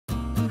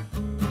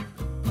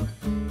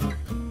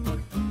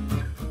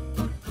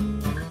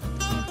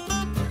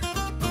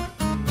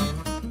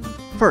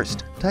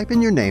First, type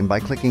in your name by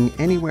clicking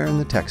anywhere in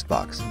the text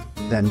box.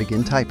 Then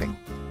begin typing.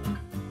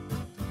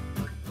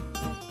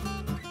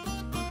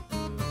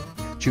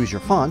 Choose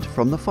your font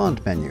from the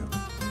Font menu.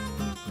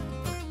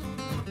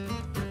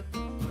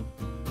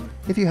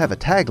 If you have a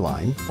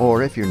tagline,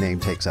 or if your name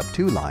takes up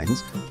 2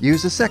 lines,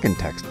 use a second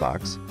text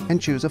box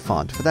and choose a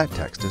font for that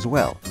text as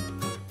well.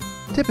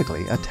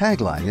 Typically, a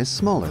tagline is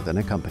smaller than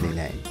a company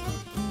name.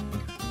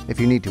 If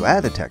you need to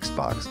add a text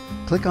box,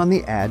 click on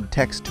the Add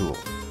Text tool.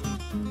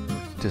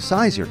 To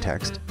size your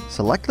text,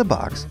 select the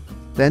box,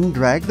 then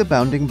drag the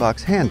bounding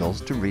box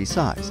handles to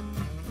resize.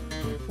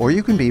 Or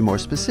you can be more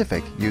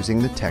specific using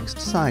the Text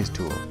Size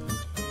tool.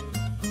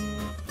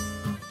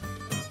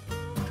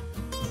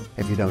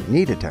 If you don't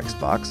need a text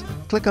box,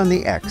 click on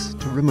the X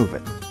to remove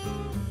it.